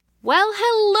Well,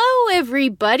 hello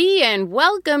everybody, and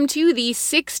welcome to the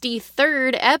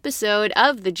 63rd episode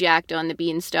of the Jacked on the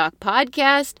Beanstalk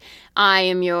podcast. I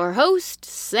am your host,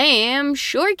 Sam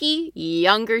Shorkey,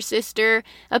 younger sister,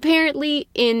 apparently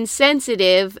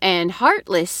insensitive and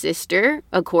heartless sister,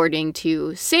 according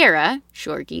to Sarah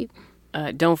Shorkey.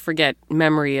 Don't forget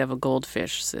memory of a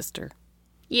goldfish, sister.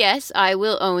 Yes, I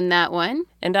will own that one.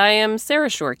 And I am Sarah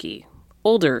Shorkey,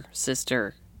 older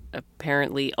sister,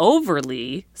 apparently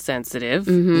overly sensitive,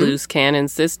 loose cannon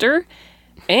sister,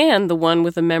 and the one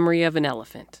with a memory of an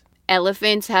elephant.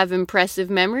 Elephants have impressive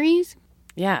memories?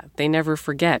 Yeah, they never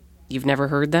forget. You've never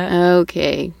heard that?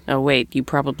 Okay. Oh, wait, you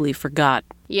probably forgot.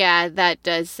 Yeah, that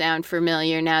does sound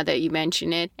familiar now that you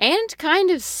mention it. And kind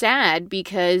of sad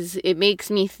because it makes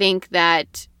me think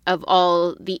that of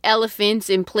all the elephants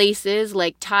in places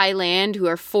like Thailand who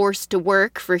are forced to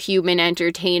work for human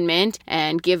entertainment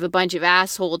and give a bunch of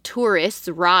asshole tourists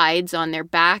rides on their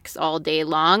backs all day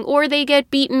long, or they get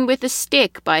beaten with a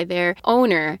stick by their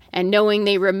owner, and knowing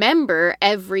they remember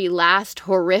every last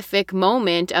horrific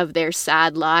moment of their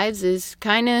sad lives is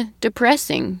kind of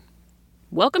depressing.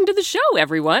 Welcome to the show,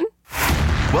 everyone.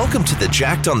 Welcome to the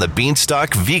Jacked on the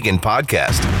Beanstalk Vegan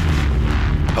Podcast,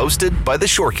 hosted by the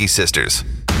Shorkey sisters.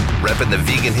 Repping the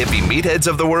vegan hippie meatheads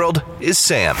of the world is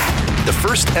Sam, the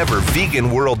first ever vegan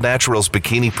World Naturals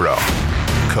bikini pro,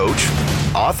 coach,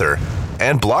 author,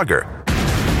 and blogger,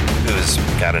 who's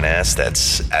got an ass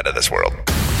that's out of this world.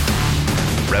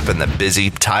 Repping the busy,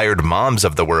 tired moms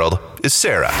of the world is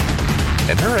Sarah,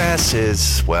 and her ass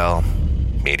is, well,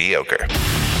 mediocre.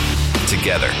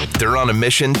 Together, they're on a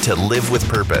mission to live with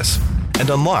purpose and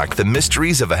unlock the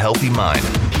mysteries of a healthy mind,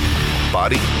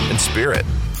 body, and spirit.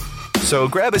 So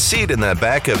grab a seat in the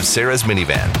back of Sarah's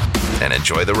minivan and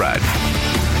enjoy the ride.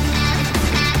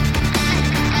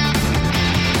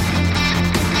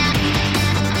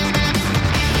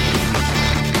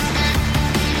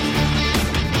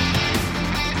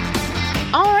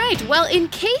 All right, well, in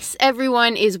case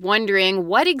everyone is wondering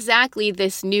what exactly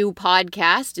this new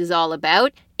podcast is all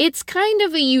about, it's kind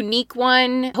of a unique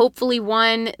one, hopefully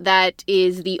one that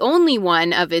is the only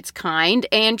one of its kind,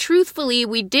 and truthfully,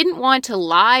 we didn't want to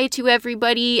lie to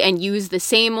everybody and use the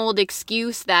same old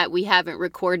excuse that we haven't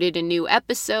recorded a new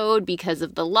episode because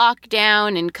of the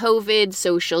lockdown and COVID,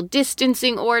 social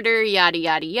distancing order, yada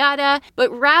yada yada,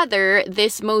 but rather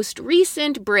this most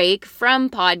recent break from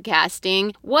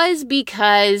podcasting was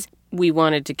because we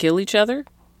wanted to kill each other?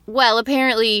 Well,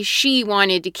 apparently she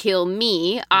wanted to kill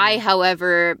me. I,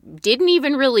 however, didn't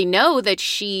even really know that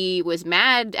she was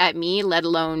mad at me, let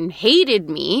alone hated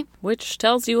me. Which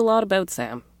tells you a lot about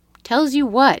Sam. Tells you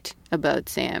what about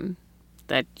Sam?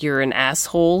 That you're an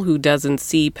asshole who doesn't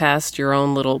see past your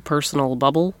own little personal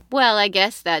bubble? Well, I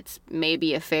guess that's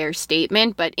maybe a fair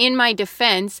statement, but in my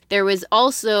defense, there was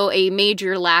also a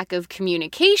major lack of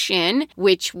communication,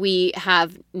 which we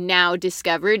have now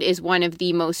discovered is one of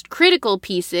the most critical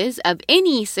pieces of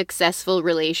any successful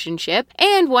relationship,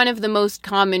 and one of the most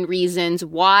common reasons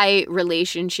why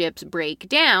relationships break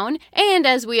down. And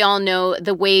as we all know,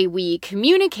 the way we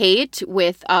communicate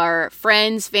with our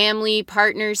friends, family,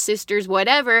 partners, sisters,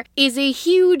 whatever, is a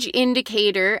huge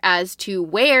indicator as to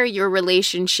where your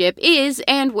relationship is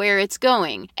and where it's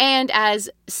going. And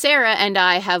as Sarah and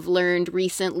I have learned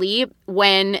recently,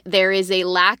 when there is a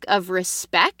lack of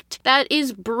respect that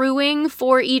is brewing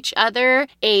for each other,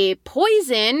 a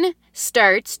poison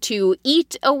starts to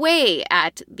eat away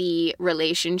at the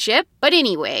relationship. But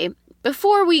anyway,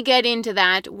 before we get into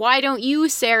that, why don't you,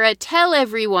 Sarah, tell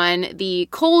everyone the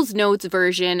Coles Notes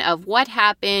version of what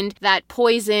happened that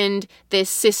poisoned this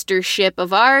sistership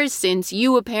of ours, since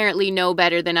you apparently know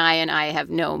better than I and I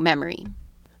have no memory.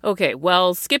 Okay,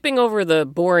 well, skipping over the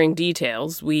boring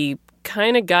details, we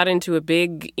kind of got into a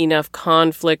big enough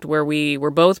conflict where we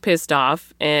were both pissed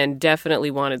off and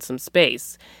definitely wanted some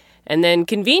space. And then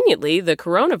conveniently, the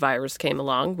coronavirus came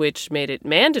along, which made it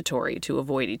mandatory to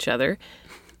avoid each other.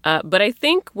 But I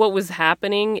think what was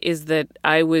happening is that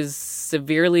I was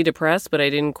severely depressed, but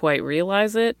I didn't quite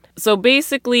realize it. So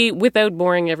basically, without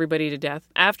boring everybody to death,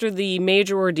 after the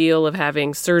major ordeal of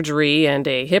having surgery and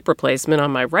a hip replacement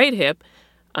on my right hip,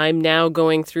 I'm now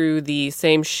going through the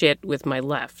same shit with my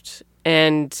left.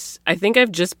 And I think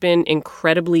I've just been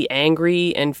incredibly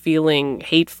angry and feeling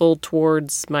hateful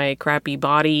towards my crappy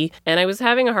body. And I was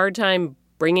having a hard time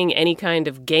bringing any kind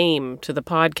of game to the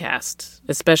podcast,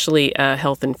 especially a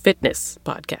health and fitness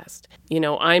podcast. You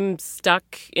know, I'm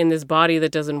stuck in this body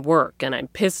that doesn't work and I'm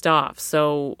pissed off.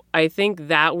 So I think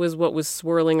that was what was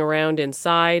swirling around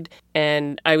inside.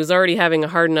 And I was already having a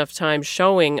hard enough time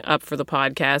showing up for the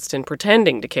podcast and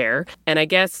pretending to care. And I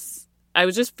guess I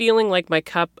was just feeling like my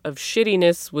cup of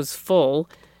shittiness was full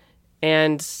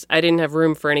and I didn't have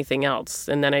room for anything else.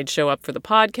 And then I'd show up for the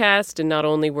podcast, and not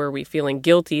only were we feeling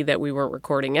guilty that we weren't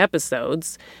recording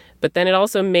episodes, but then it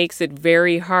also makes it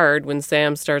very hard when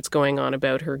Sam starts going on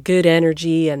about her good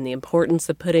energy and the importance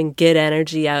of putting good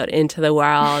energy out into the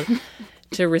world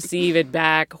to receive it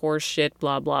back, horse shit,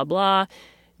 blah, blah, blah.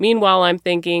 Meanwhile, I'm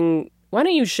thinking, why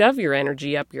don't you shove your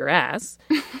energy up your ass?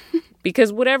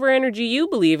 Because whatever energy you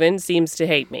believe in seems to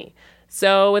hate me.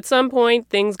 So at some point,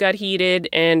 things got heated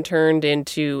and turned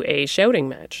into a shouting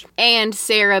match. And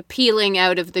Sarah peeling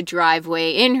out of the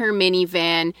driveway in her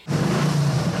minivan.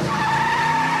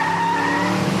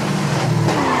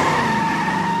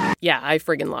 Yeah, I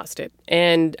friggin' lost it.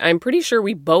 And I'm pretty sure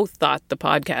we both thought the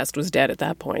podcast was dead at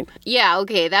that point. Yeah,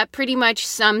 okay, that pretty much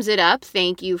sums it up.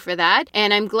 Thank you for that.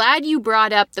 And I'm glad you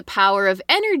brought up the power of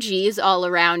energies all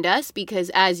around us, because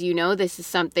as you know, this is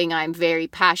something I'm very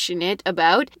passionate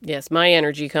about. Yes, my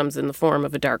energy comes in the form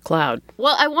of a dark cloud.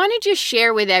 Well, I want to just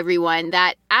share with everyone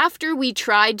that after we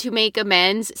tried to make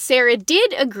amends, Sarah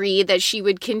did agree that she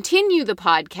would continue the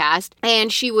podcast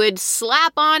and she would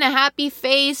slap on a happy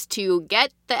face to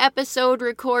get the episode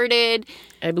recorded.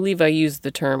 I believe I used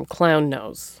the term clown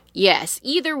nose. Yes,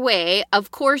 either way,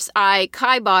 of course I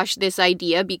kiboshed this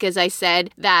idea because I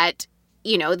said that,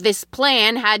 you know, this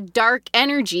plan had dark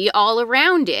energy all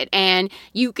around it, and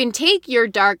you can take your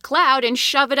dark cloud and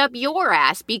shove it up your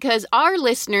ass because our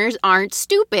listeners aren't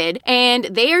stupid and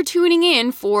they are tuning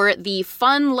in for the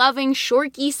fun-loving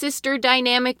Shorky sister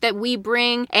dynamic that we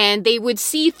bring, and they would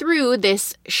see through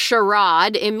this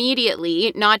charade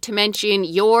immediately, not to mention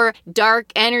your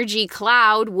dark energy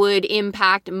cloud would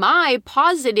impact my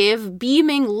positive,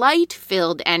 beaming,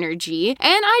 light-filled energy, and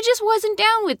I just wasn't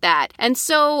down with that. And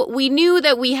so we knew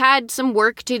that we had some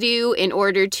work to do in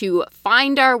order to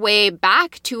find our way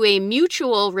back to a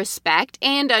mutual respect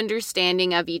and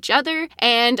understanding of each other.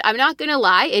 And I'm not gonna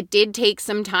lie, it did take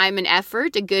some time and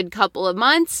effort, a good couple of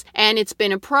months, and it's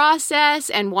been a process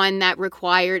and one that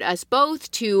required us both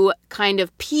to kind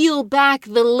of peel back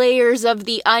the layers of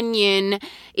the onion,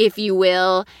 if you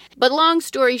will. But long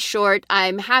story short,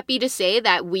 I'm happy to say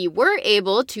that we were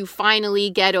able to finally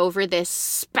get over this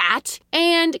spat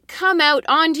and come out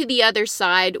onto the other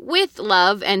side with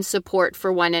love and support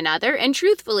for one another. And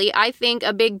truthfully, I think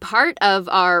a big part of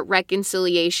our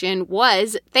reconciliation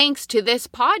was thanks to this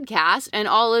podcast and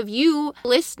all of you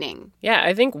listening. Yeah,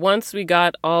 I think once we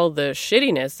got all the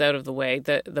shittiness out of the way,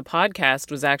 the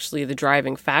podcast was actually the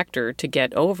driving factor to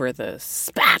get over the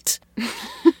spat.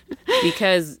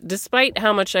 Because despite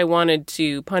how much I wanted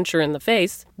to punch her in the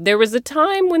face, there was a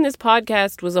time when this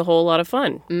podcast was a whole lot of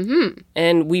fun. Mm-hmm.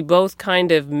 And we both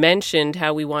kind of mentioned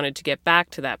how we wanted to get back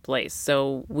to that place.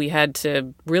 So we had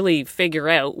to really figure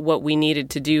out what we needed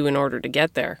to do in order to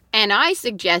get there. And I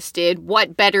suggested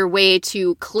what better way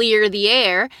to clear the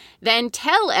air than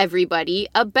tell everybody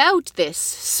about this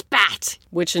spat.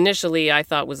 Which initially I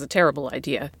thought was a terrible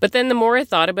idea. But then the more I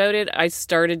thought about it, I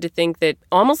started to think that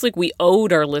almost like we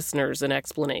owed our listeners an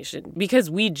explanation, because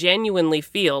we genuinely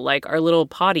feel like our little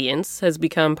audience has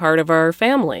become part of our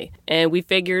family. And we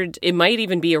figured it might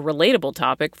even be a relatable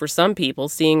topic for some people,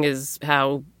 seeing as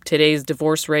how today's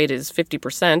divorce rate is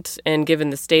 50%, and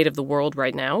given the state of the world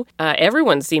right now,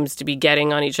 everyone seems to be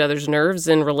getting on each other's nerves,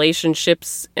 and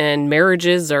relationships and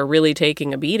marriages are really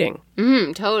taking a beating.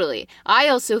 Totally. I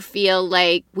also feel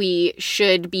like we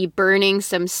should be burning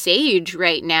some sage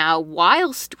right now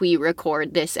whilst we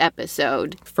record this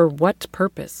episode. For what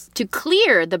purpose? To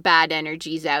clear the bad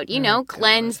energies out,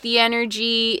 cleanse the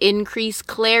energy, increase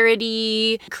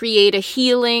clarity, create a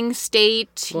healing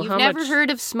state. Well, You've never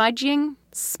heard of smudging?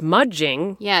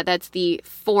 Smudging? Yeah, that's the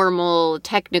formal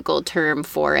technical term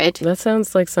for it. That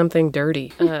sounds like something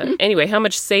dirty. Anyway, how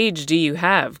much sage do you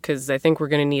have? Because I think we're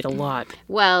going to need a lot.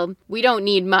 Well, we don't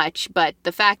need much, but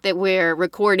the fact that we're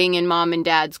recording in Mom and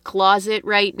Dad's closet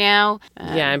right now...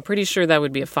 yeah, I'm pretty sure that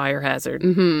would be a fire hazard.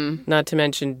 Mm-hmm. Not to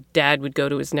mention Dad would go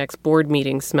to his next board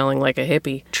meeting smelling like a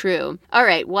hippie. True. All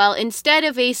right, well, instead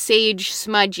of a sage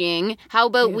smudging, how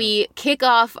about we kick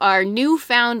off our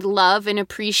newfound love and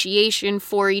appreciation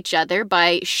for each other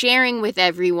by sharing with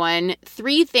everyone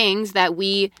 3 things that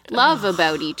we love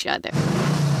about each other.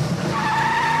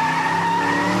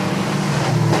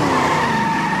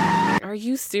 Are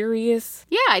you serious?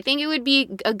 Yeah, I think it would be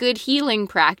a good healing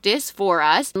practice for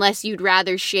us, unless you'd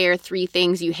rather share 3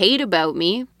 things you hate about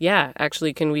me. Yeah,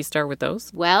 actually, can we start with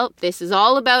those? Well, this is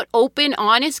all about open,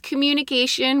 honest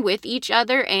communication with each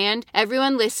other and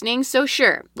everyone listening, so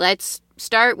sure, let's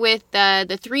start with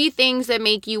the 3 things that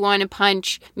make you want to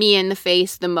punch me in the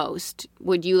face the most.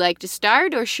 Would you like to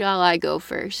start, or shall I go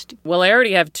first? Well, I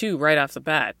already have 2 right off the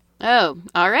bat. Oh,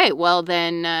 all right. Well,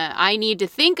 then I need to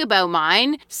think about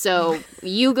mine, so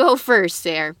you go first,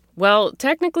 Sarah. Well,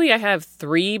 technically I have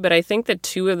 3, but I think that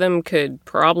 2 of them could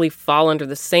probably fall under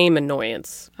the same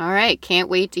annoyance. All right. Can't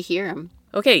wait to hear them.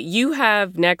 Okay, you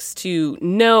have next to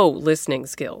no listening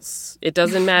skills. It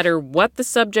doesn't matter what the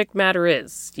subject matter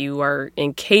is. You are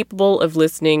incapable of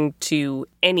listening to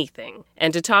anything.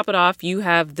 And to top it off, you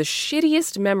have the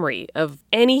shittiest memory of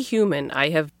any human I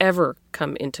have ever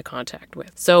come into contact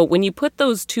with. So when you put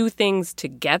those 2 things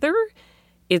together,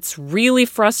 it's really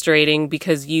frustrating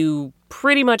because you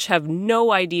pretty much have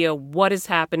no idea what is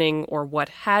happening or what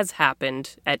has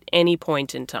happened at any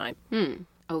point in time.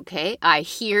 Okay, I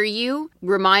hear you.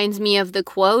 Reminds me of the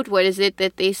quote. What is it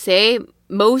that they say?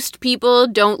 Most people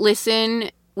don't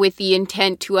listen with the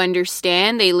intent to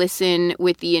understand. They listen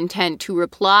with the intent to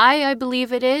reply, I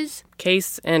believe it is.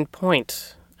 Case and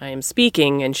point. I am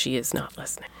speaking and she is not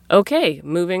listening. Okay,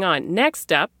 moving on.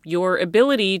 Next up, your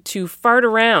ability to fart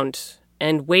around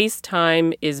and waste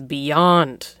time is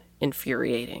beyond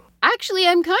infuriating. Actually,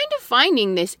 I'm kind of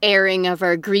finding this airing of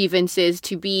our grievances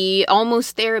to be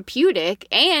almost therapeutic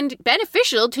and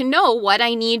beneficial to know what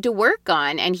I need to work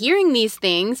on. And hearing these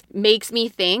things makes me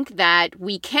think that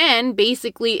we can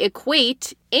basically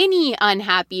equate any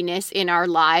unhappiness in our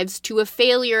lives to a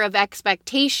failure of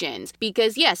expectations.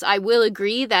 Because yes, I will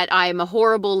agree that I am a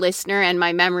horrible listener and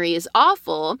my memory is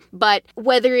awful, but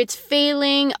whether it's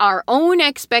failing our own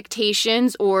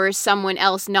expectations or someone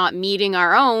else not meeting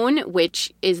our own,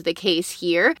 which is the case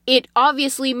here, it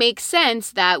obviously makes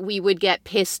sense that we would get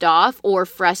pissed off or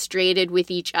frustrated with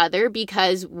each other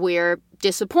because we're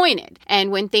disappointed.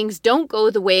 And when things don't go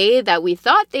the way that we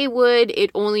thought they would, it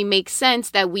only makes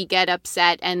sense that we get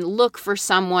upset and look for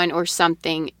someone or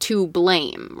something to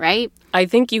blame, right? I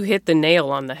think you hit the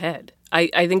nail on the head.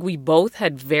 I think we both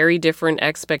had very different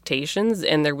expectations,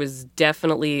 and there was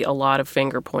definitely a lot of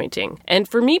finger pointing. And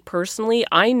for me personally,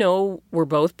 I know we're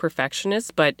both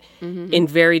perfectionists, but in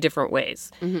very different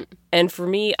ways. And for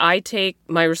me, I take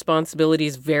my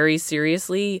responsibilities very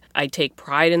seriously. I take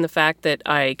pride in the fact that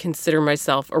I consider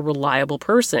myself a reliable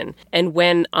person. And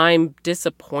when I'm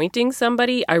disappointing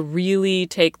somebody, I really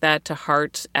take that to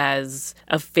heart as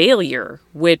a failure,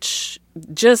 which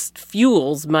just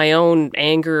fuels my own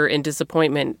anger and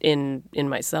disappointment in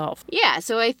myself. Yeah,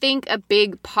 so I think a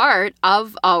big part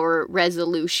of our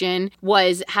resolution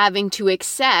was having to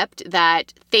accept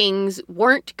that things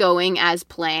weren't going as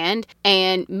planned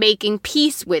and making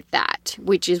peace with that,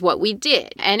 which is what we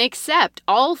did, and accept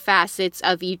all facets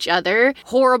of each other,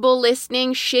 horrible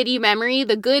listening, shitty memory,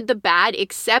 the good, the bad,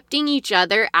 accepting each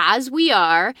other as we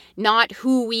are, not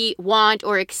who we want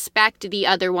or expect the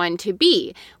other one to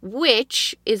be,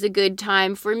 which is a good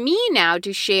time for me now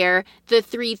to share the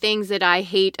 3 things that I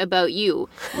hate about you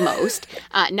most.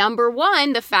 Number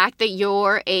 1, the fact that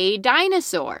you're a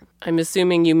dinosaur. I'm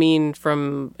assuming you mean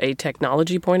from a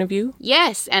technology point of view?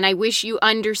 Yes, and I wish you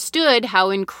understood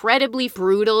how incredibly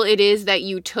brutal it is that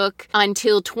you took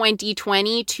until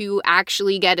 2020 to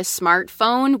actually get a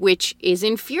smartphone, which is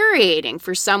infuriating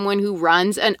for someone who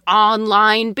runs an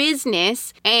online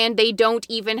business and they don't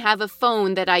even have a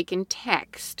phone that I can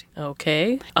text.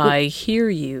 Okay, I hear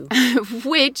you.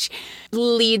 Which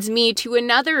leads me to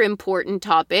another important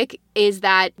topic, is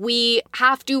that we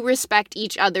have to respect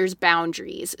each other's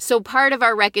boundaries. So part of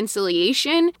our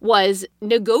reconciliation was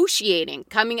negotiating,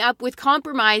 coming up with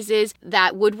compromises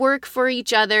that would work for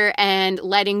each other and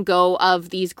letting go of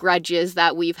these grudges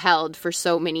that we've held for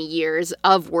so many years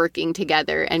of working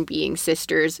together and being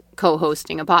sisters,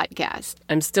 co-hosting a podcast.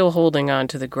 I'm still holding on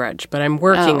to the grudge, but I'm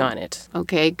working on it.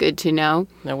 Okay, good to know.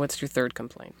 Now, what's your 3rd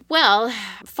complaint? Well,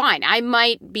 fine. I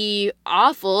might be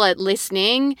awful at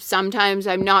listening. Sometimes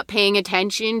I'm not paying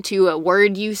attention to a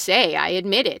word you say. I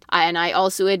admit it. And I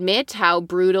also admit how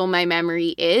brutal my memory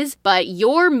is. But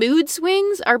your mood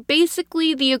swings are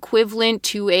basically the equivalent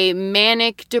to a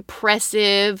manic,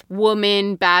 depressive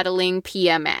woman battling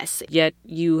PMS. Yet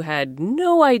you had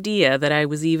no idea that I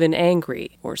was even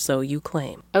angry, or so you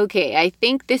claim. Okay, I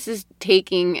think this is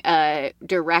taking a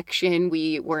direction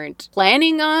we weren't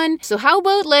planning on. So how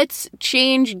about let's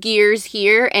change gears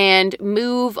here and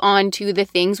move on to the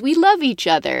things we love each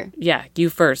other. Yeah, you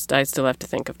first. I still have to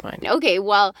think of mine. Okay,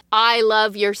 well, I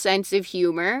love your sense of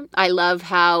humor. I love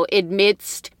how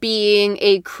amidst being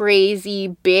a crazy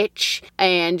bitch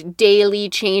and daily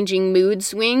changing mood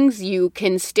swings, you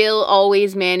can still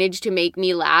always manage to make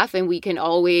me laugh, and we can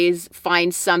always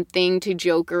find something to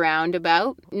joke around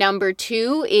about. Number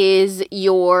 2 is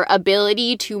your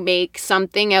ability to make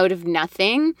something out of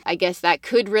nothing. I guess that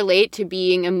could relate to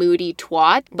being a moody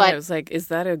twat, but I was like, is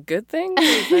that a good thing?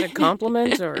 Is that a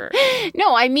compliment or?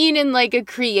 No, I mean in like a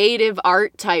creative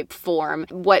art type form.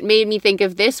 What made me think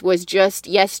of this was just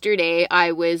yesterday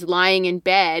I was lying in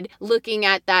bed looking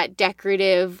at that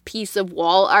decorative piece of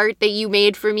wall art that you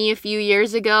made for me a few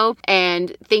years ago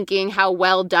and thinking how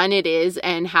well done it is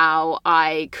and how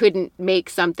I couldn't make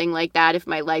something like that if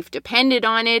my life depended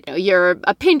on it. You're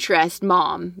a Pinterest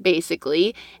mom,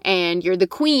 basically, and you're the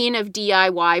queen of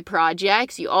DIY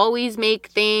projects. You always make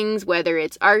things, whether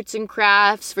it's arts and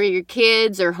crafts for your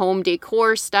kids or home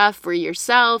decor stuff for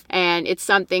yourself, and it's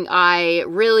something I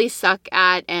really suck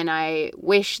at, and I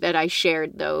wish that I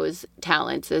shared those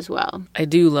talents as well. I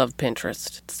do love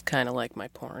Pinterest. It's kind of like my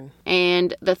porn.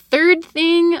 And the third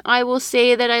thing I will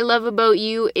say that I love about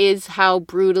you is how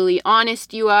brutally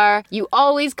honest you are. You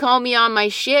always call me on my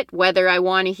shit, whether I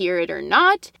want to hear it or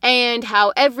not, and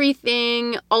how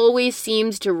everything always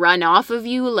seems to run off of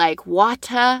you like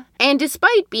water. And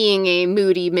despite being a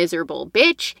moody, miserable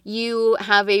bitch, you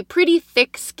have a pretty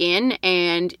thick skin,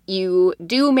 and you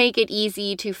do make it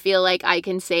easy to feel like I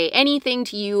can say anything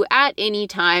to you at any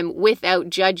time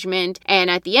without judgment. And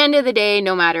at the end of the day,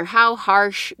 no matter how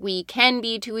harsh we can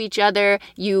be to each other,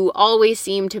 you always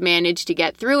seem to manage to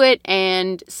get through it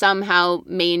and somehow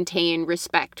maintain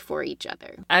respect for each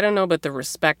other. I don't know about the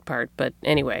respect part, but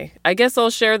anyway, I guess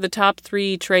I'll share the top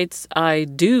 3 traits I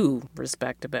do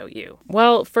respect about you.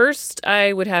 Well, first,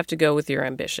 I would have to go with your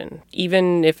ambition.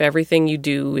 Even if everything you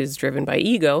do is driven by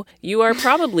ego, you are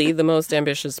probably the most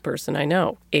ambitious person I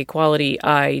know. A quality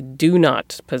I do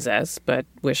not possess, but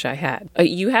wish I had.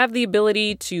 You have the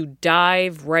ability to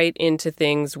dive right into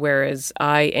things, whereas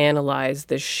I analyze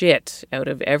the shit out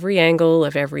of every angle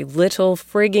of every little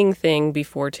frigging thing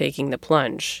before taking the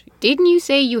plunge. Didn't you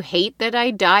say you hate that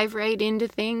I dive right into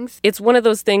things? It's one of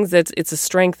those things that's it's a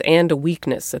strength and a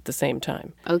weakness at the same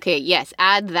time. Okay, yes,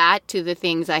 add that to the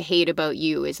things I hate about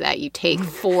you is that you take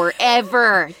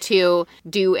forever to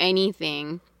do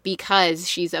anything because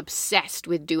she's obsessed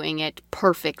with doing it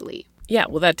perfectly. Yeah,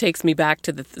 well, that takes me back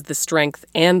to the strength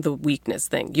and the weakness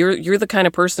thing. You're the kind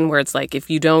of person where it's like if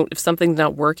something's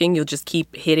not working, you'll just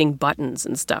keep hitting buttons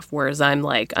and stuff. Whereas I'm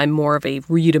more of a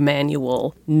read a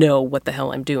manual, know what the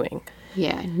hell I'm doing.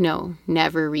 Yeah, no,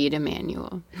 never read a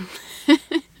manual.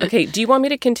 Okay, do you want me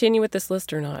to continue with this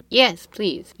list or not? Yes,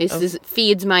 please. This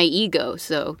feeds my ego,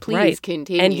 so please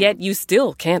continue. And yet you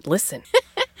still can't listen.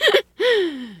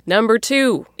 Number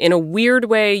 2, in a weird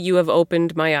way, you have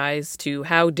opened my eyes to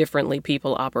how differently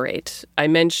people operate. I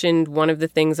mentioned one of the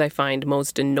things I find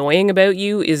most annoying about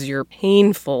you is your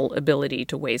painful ability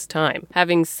to waste time.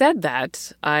 Having said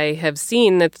that, I have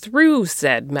seen that through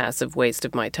said massive waste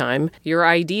of my time, your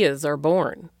ideas are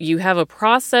born. You have a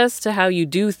process to how you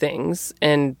do things,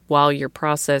 and while your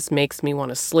process makes me want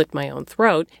to slit my own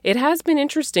throat, it has been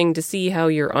interesting to see how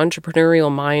your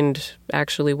entrepreneurial mind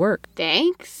actually works.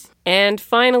 Thanks. And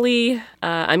finally,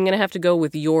 I'm going to have to go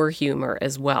with your humor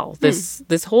as well.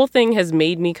 This whole thing has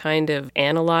made me kind of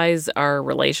analyze our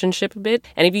relationship a bit.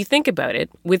 And if you think about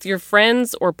it, with your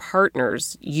friends or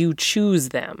partners, you choose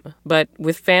them. But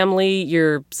with family,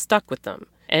 you're stuck with them.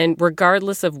 And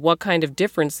regardless of what kind of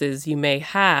differences you may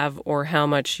have or how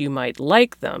much you might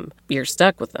like them, you're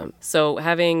stuck with them. So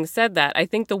having said that, I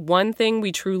think the one thing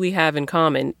we truly have in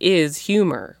common is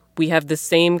humor. We have the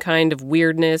same kind of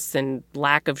weirdness and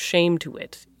lack of shame to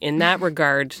it. In that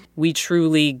regard, we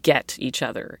truly get each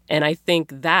other. And I think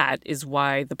that is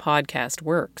why the podcast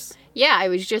works. Yeah, I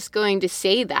was just going to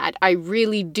say that. I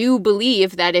really do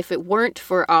believe that if it weren't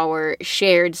for our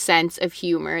shared sense of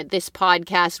humor, this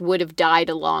podcast would have died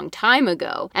a long time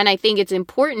ago. And I think it's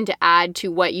important to add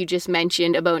to what you just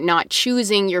mentioned about not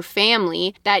choosing your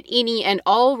family, that any and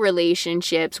all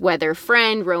relationships, whether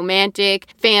friend, romantic,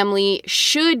 family,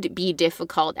 should be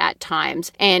difficult at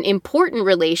times. And important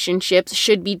relationships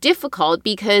should be be difficult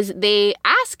because they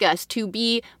ask us to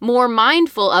be more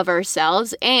mindful of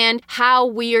ourselves and how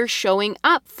we're showing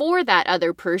up for that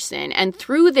other person. And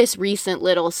through this recent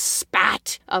little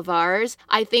spat of ours,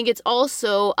 I think it's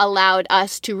also allowed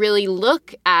us to really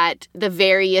look at the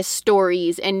various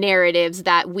stories and narratives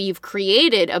that we've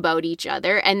created about each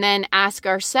other and then ask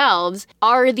ourselves,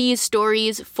 are these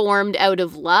stories formed out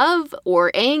of love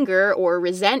or anger or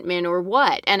resentment or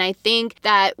what? And I think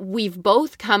that we've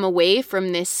both come away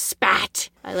from this spat.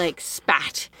 I like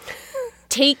spat.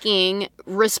 Taking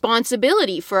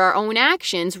responsibility for our own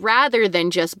actions rather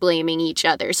than just blaming each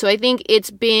other. So I think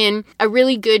it's been a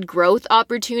really good growth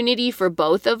opportunity for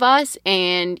both of us,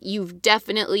 and you've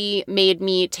definitely made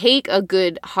me take a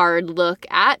good hard look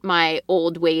at my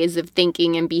old ways of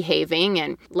thinking and behaving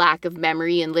and lack of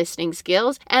memory and listening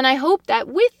skills. And I hope that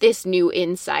with this new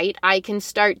insight, I can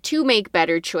start to make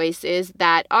better choices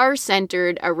that are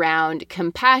centered around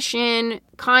compassion,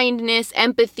 kindness,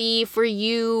 empathy for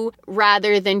you,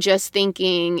 rather than just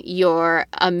thinking you're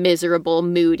a miserable,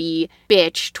 moody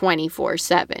bitch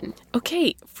 24/7.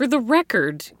 Okay, for the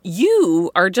record, you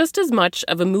are just as much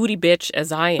of a moody bitch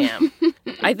as I am.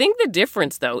 I think the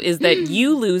difference, though, is that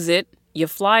you lose it, you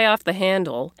fly off the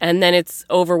handle, and then it's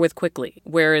over with quickly.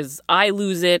 Whereas I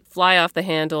lose it, fly off the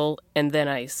handle, and then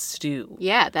I stew.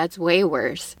 Yeah, that's way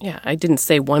worse. Yeah, I didn't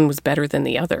say one was better than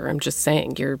the other. I'm just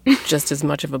saying you're just as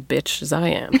much of a bitch as I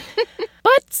am.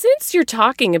 But since you're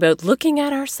talking about looking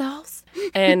at ourselves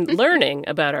and learning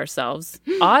about ourselves,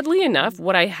 oddly enough,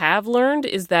 what I have learned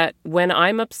is that when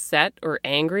I'm upset or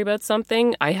angry about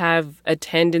something, I have a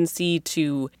tendency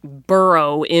to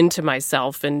burrow into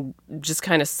myself and just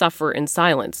kind of suffer in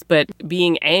silence. But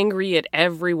being angry at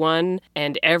everyone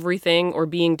and everything or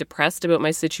being depressed about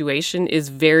my situation is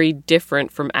very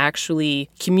different from actually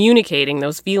communicating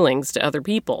those feelings to other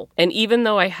people. And even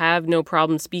though I have no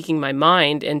problem speaking my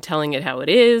mind and telling it how it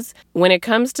is, when it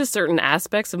comes to certain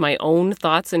aspects of my own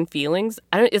thoughts and feelings,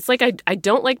 it's like I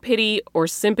don't like pity or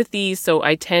sympathy, so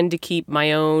I tend to keep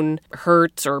my own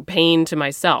hurt or pain to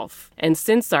myself. And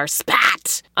since our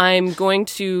spat, I'm going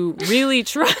to really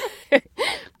try...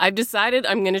 I've decided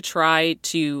I'm going to try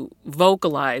to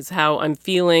vocalize how I'm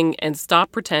feeling and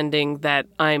stop pretending that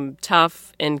I'm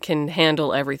tough and can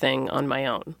handle everything on my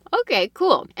own. Okay,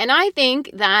 cool. And I think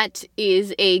that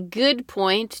is a good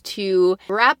point to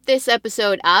wrap this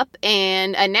episode up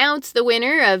and announce the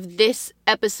winner of this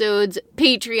episode's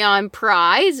Patreon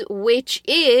prize, which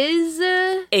is...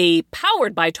 a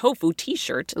Powered by Tofu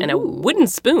t-shirt and a wooden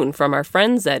spoon from our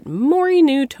friends at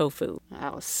Morinu Tofu.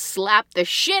 I'll slap the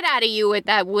shit out of you with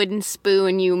that wooden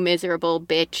spoon, you miserable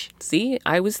bitch. See,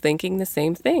 I was thinking the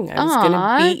same thing. I was going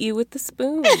to beat you with the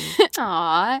spoon.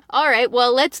 Aw. All right,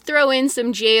 well, let's throw in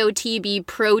some JOTB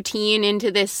protein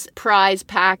into this prize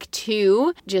pack,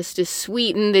 too, just to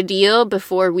sweeten the deal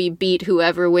before we beat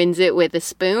whoever wins it with a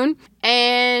spoon.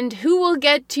 And who will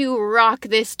get to rock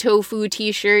this tofu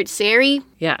t-shirt, Sari?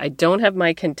 Yeah, I don't have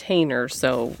my container,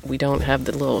 so we don't have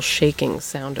the little shaking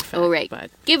sound effect. Oh, right. But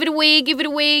give it away, give it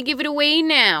away, give it away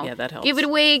now. Yeah, that helps. Give it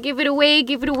away, give it away,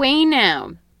 give it away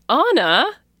now.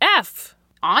 Anna F.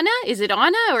 Anna? Is it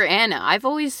Anna or Anna? I've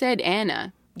always said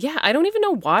Anna. Yeah, I don't even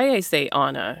know why I say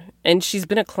Anna. And she's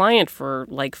been a client for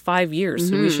like 5 years,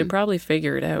 so we should probably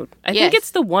figure it out. I think it's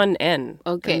the one N.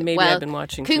 Okay, and maybe well, I've been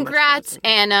watching too much congrats,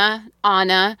 Frozen.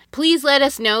 Anna. Please let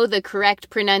us know the correct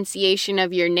pronunciation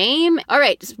of your name. All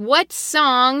right, what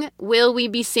song will we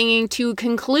be singing to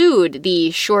conclude the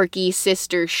Shorky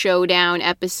Sister Showdown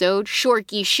episode?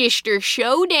 Shorky Sister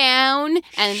Showdown.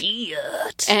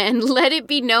 And let it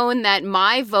be known that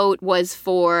my vote was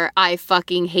for I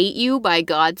Fucking Hate You by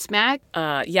Godsmack.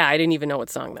 Yeah, I didn't even know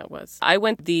what song that was. I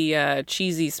went the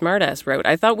cheesy smartass route.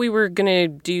 I thought we were going to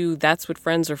do That's What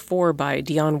Friends Are For by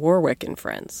Dionne Warwick and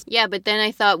Friends. Yeah, but then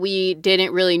I thought we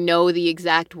didn't really know the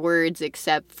exact words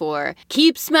except for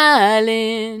keep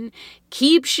smiling,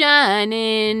 keep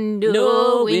shining,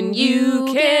 knowing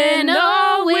you can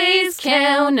always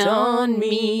count on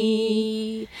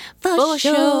me. For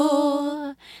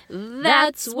sure,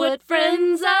 that's what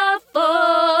friends are for.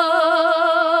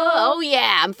 Oh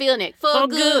yeah, I'm feeling it. For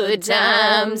good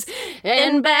times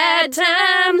and bad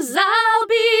times, I'll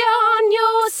be on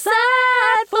your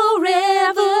side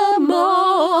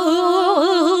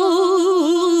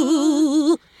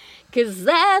forevermore. 'Cause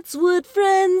that's what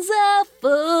friends are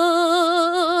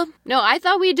for. No, I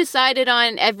thought we decided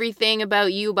on Everything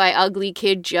About You by Ugly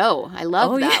Kid Joe. I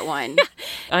love that one.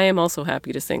 I am also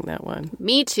happy to sing that one.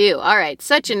 Me too. All right,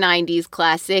 such a 90s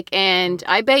classic, and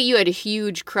I bet you had a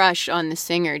huge crush on the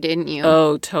singer, didn't you?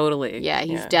 Oh, totally. Yeah,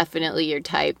 he's definitely your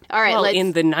type. All right, well,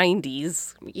 in the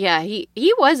 90s. Yeah, he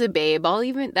was a babe.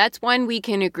 That's one we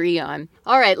can agree on.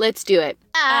 All right, let's do it.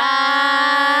 I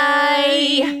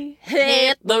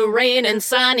hate the rain and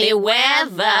sunny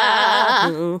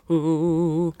weather.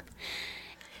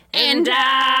 And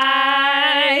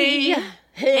I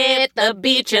hit the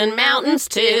beach and mountains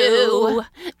too.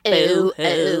 Ooh,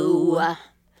 ooh.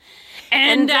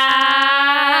 And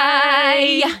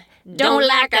I don't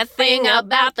like a thing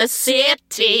about the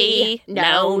city.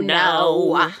 No,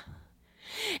 no.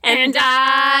 And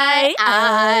I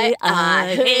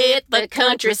hit the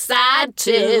countryside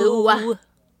too.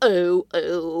 Ooh,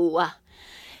 ooh.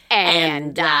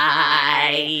 And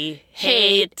I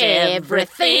hate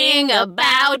everything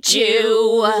about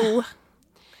you.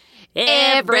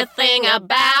 Everything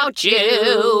about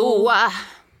you.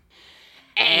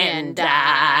 And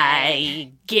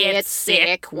I get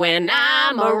sick when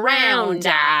I'm around.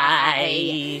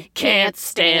 I can't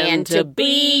stand to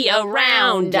be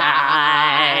around.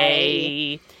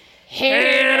 I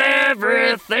hate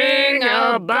everything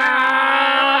about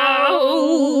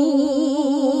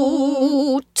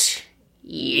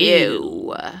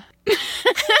you.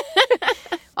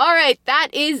 All right, that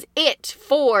is it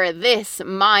for this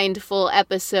mindful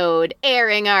episode,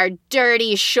 airing our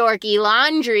dirty, shorky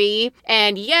laundry.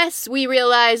 And yes, we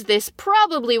realize this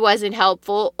probably wasn't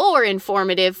helpful or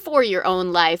informative for your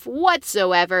own life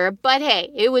whatsoever, but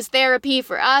hey, it was therapy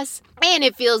for us. And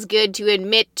it feels good to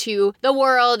admit to the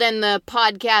world and the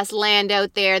podcast land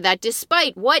out there that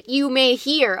despite what you may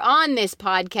hear on this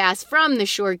podcast from the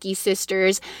Shorkey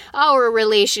sisters, our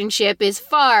relationship is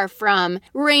far from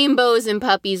rainbows and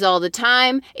puppies all the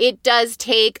time. It does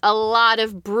take a lot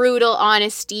of brutal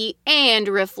honesty and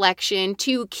reflection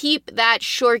to keep that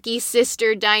Shorkey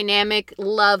sister dynamic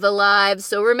love alive.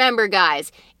 So remember,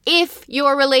 guys, if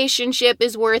your relationship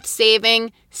is worth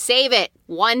saving, save it.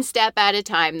 One step at a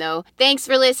time, though. Thanks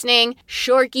for listening.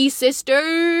 Shorkey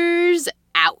sisters,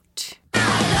 out.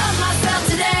 I love myself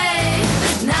today.